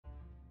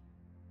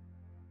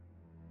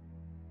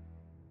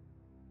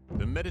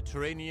The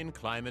Mediterranean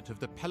climate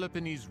of the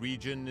Peloponnese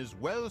region is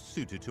well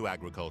suited to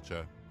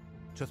agriculture.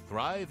 To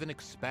thrive and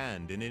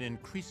expand in an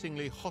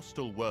increasingly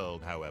hostile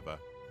world, however,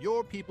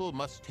 your people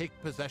must take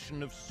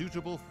possession of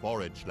suitable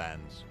forage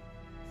lands.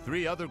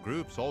 3 other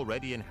groups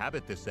already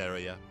inhabit this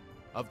area.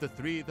 Of the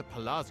 3, the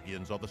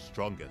Pelasgians are the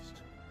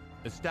strongest.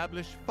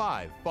 Establish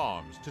 5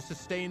 farms to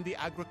sustain the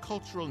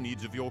agricultural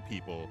needs of your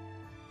people,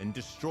 and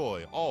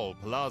destroy all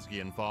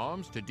Pelasgian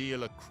farms to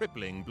deal a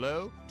crippling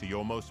blow to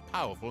your most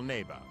powerful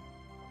neighbor.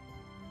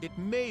 It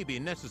may be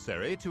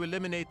necessary to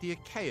eliminate the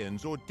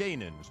Achaeans or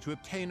Danaans to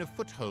obtain a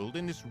foothold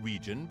in this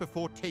region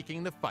before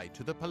taking the fight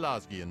to the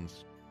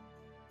Pelasgians.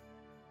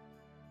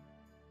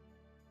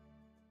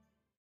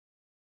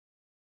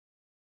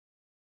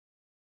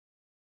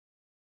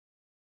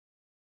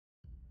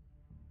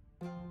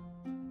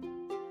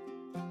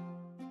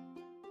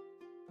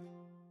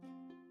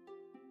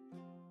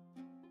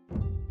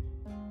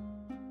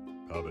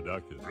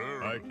 Abadakis,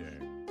 Ike,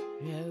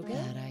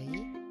 Roga,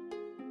 Arai,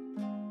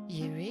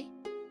 Yuri,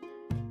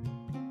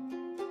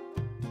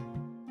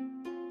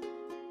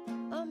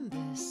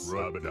 Umbus,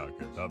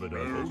 Rabadakis,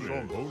 Abadakis,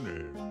 One,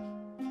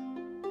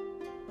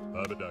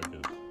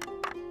 Abadakis,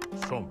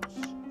 Somus,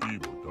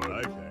 Evil,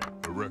 Ike,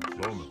 Erect,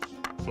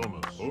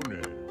 Somus, One,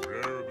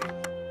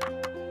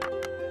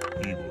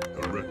 Evil,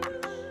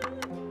 Erectus,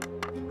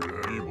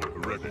 Evil,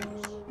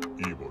 Erectus,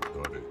 Evil,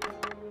 Toddy.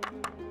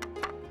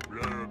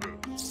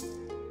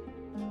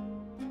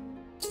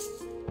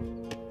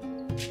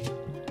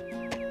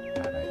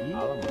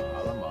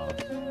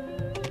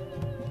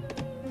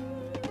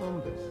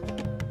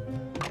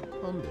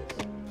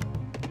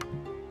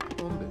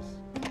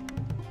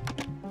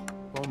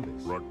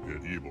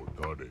 Rugged evil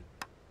toddy.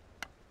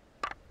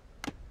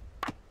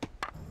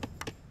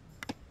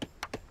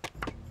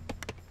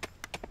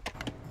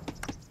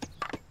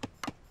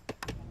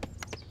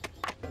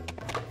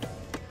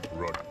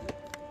 Rugged.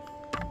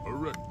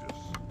 Erectus.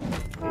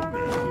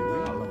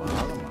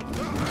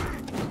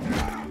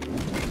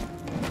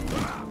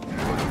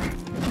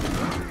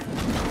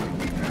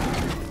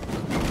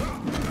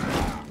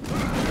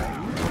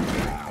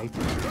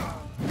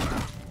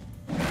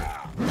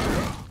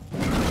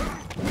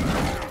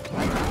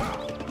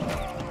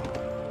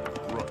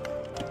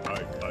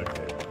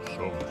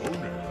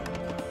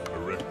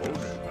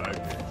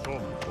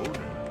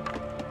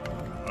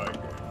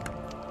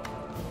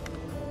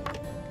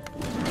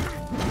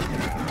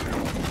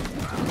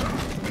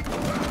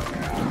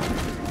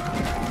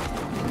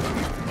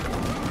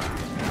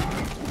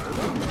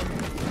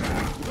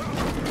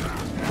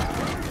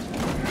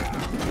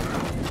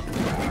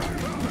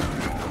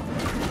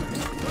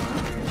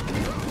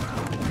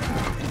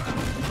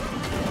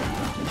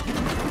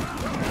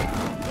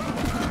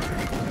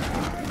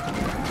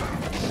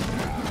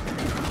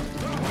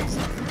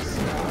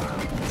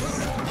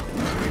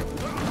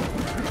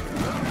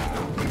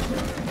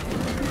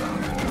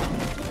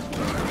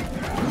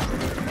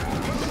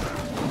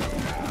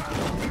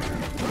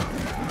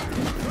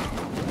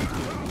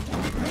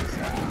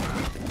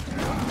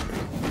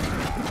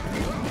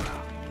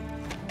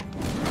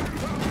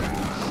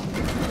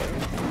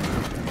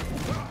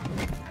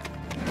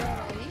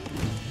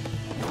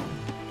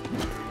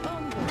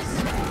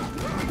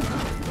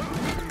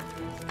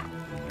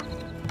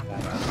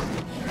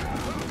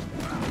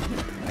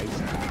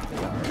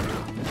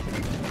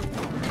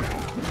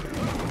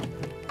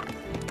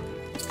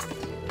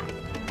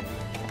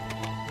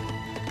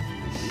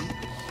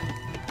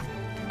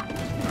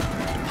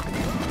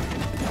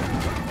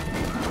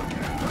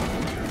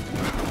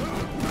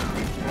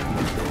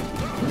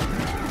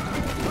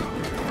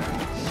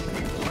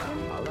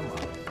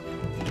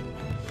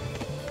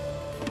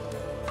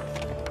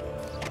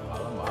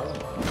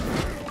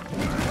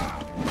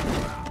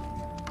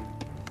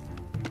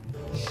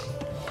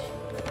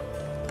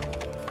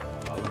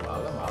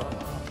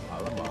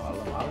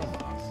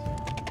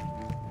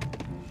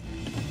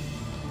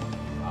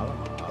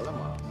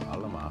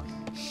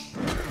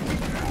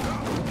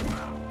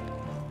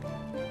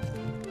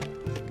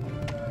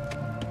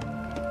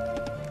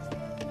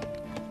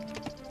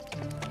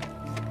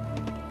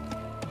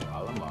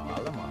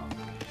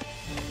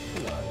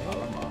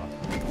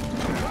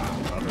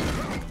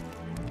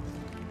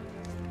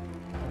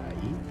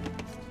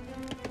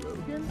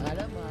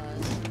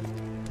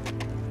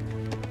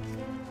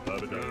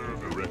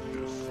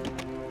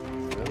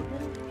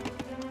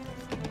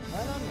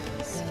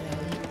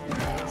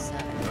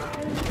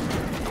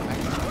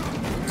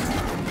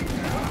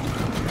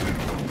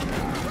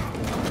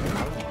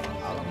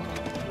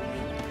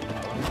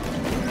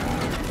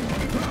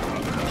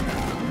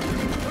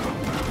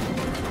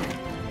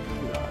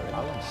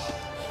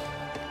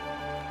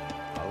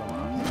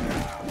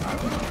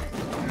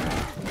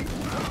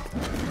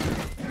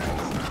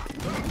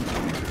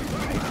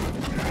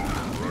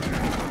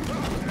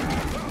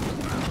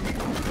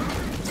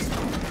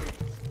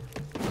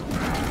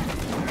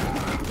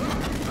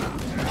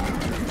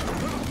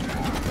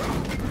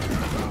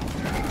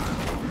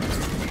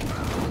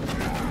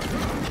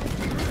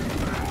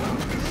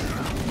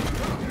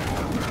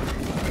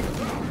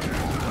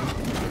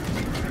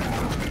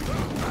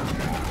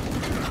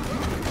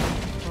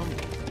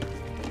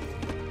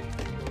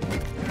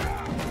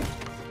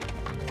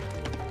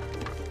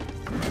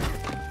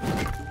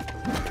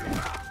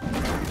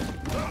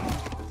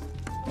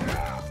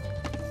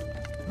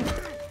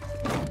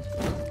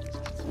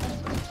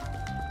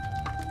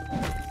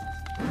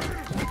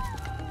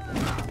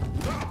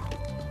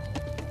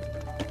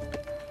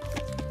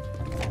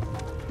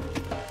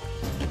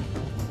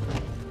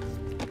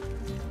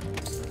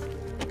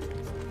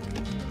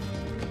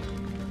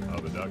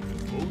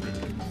 Lacus Bode.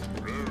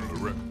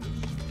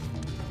 Erectus.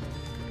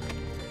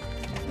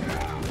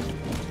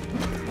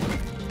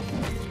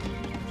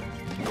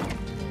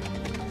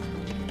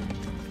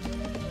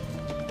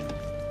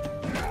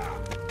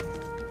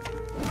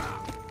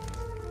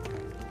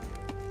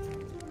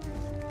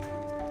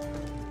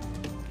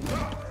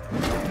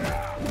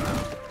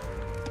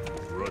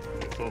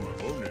 Rutgers.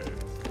 Somabone.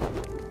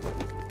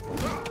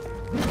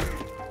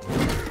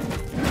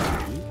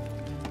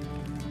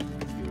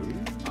 Yuri,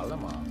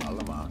 Alama,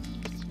 Alama.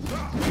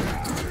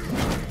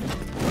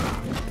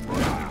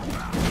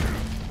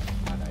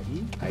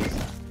 Anahi,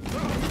 Aisa.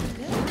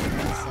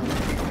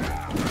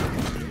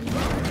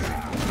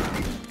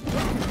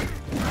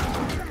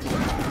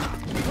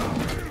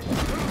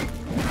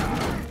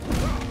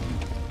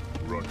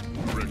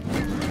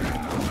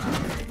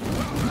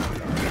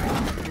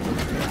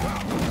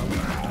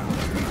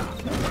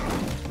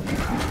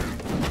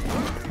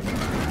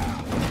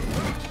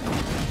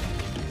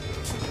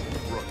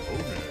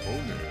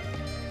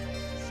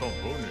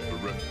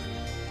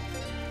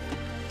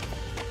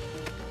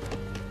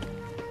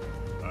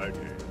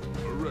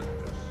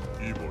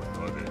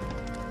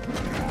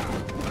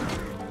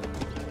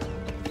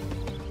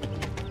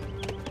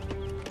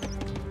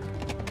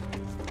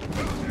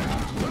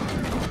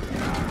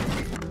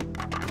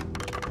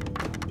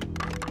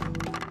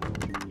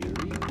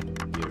 Yuri,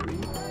 Yuri.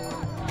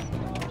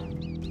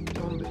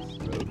 Tombus,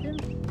 broken.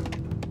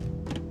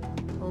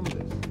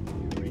 Tombus,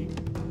 Yuri.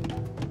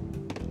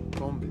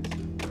 Tombus,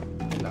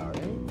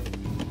 Lare.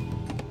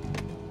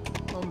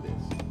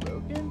 Tombus,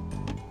 broken.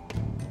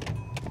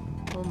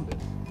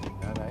 Tombus,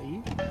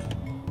 Anai.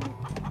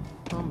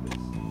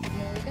 Tombus,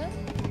 Yoga.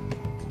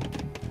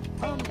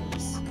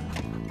 Bombus.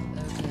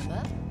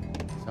 Okema.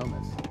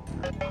 Somas.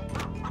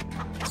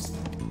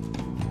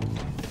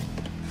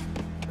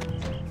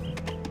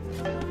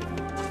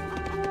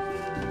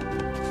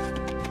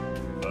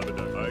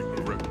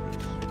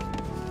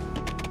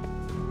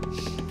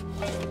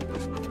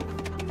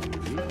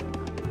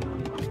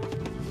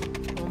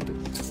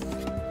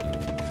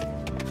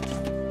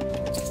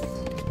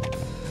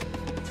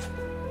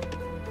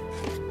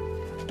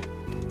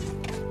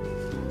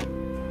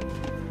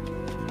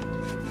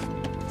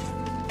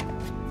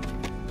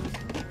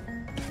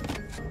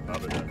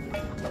 Abada.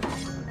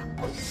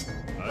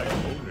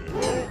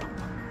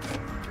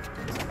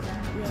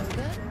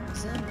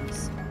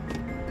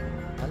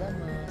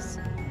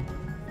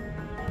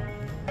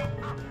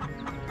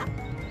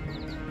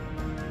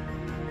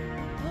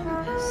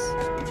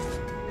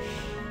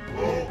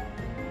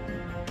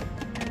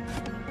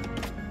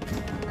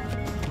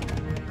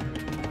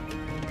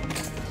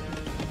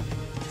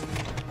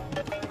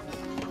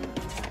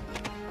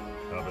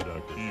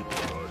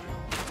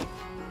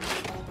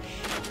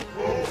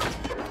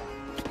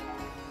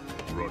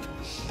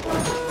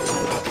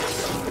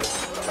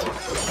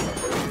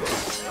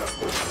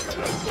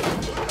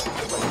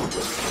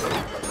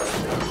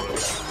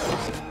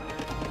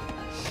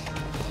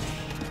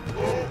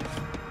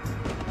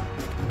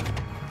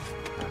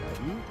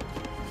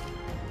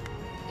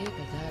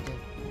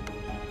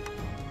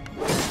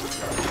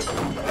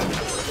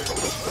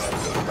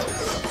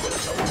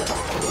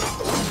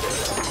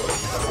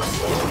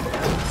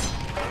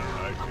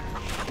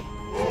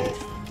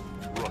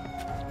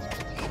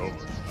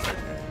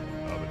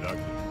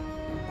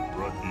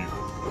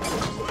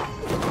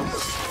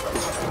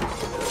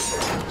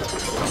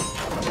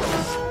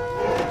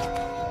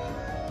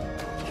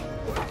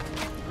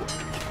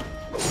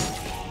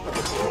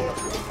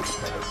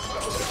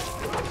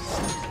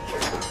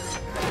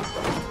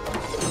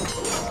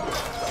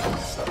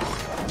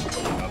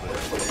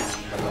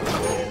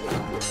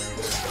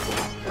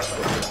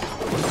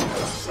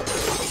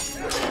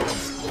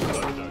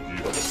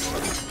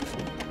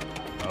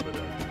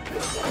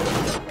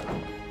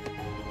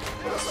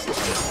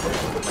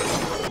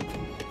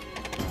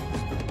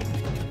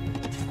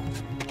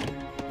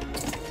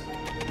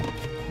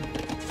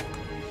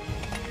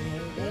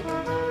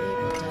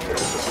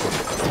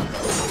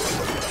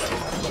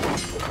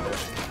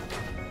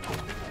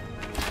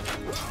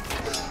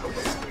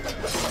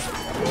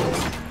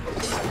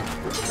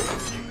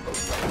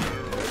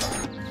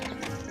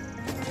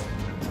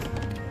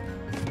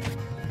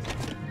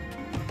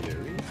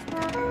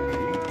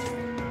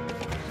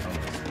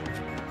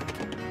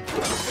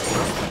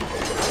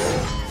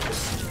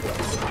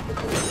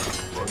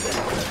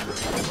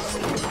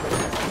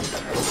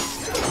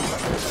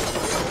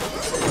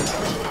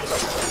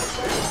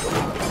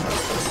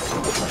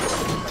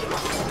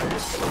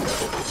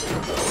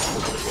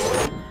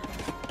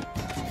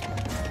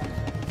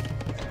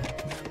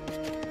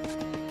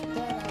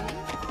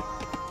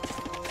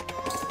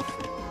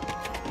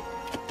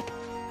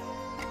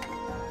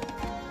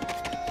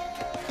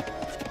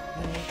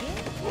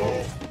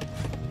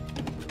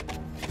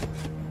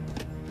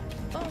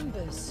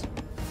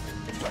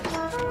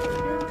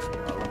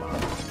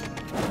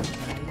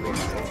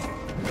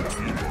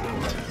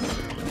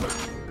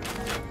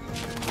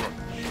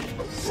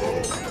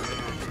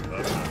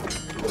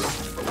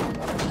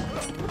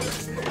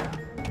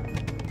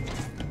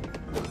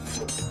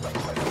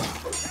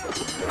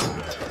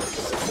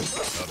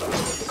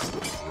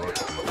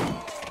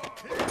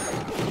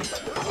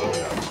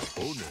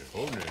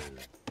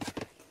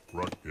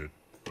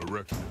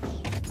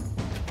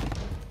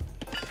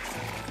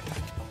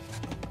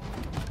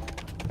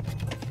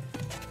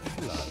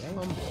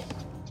 Humble.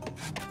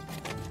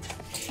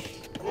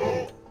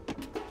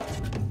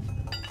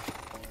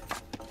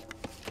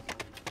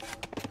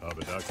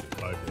 Abadakti,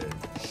 Ide.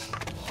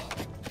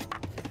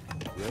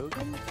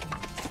 Rogan?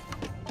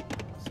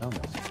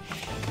 Somas.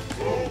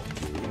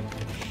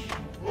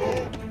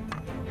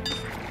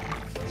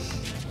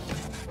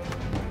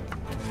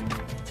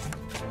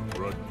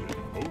 Rudkin,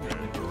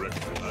 One,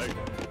 Director,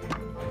 Ide.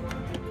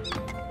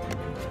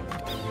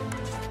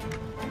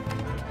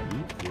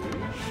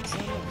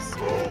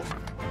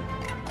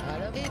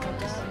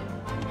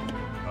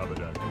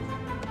 Abadakti.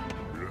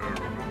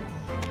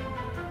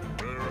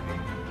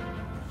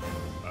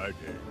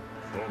 Ide.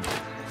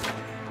 Soma.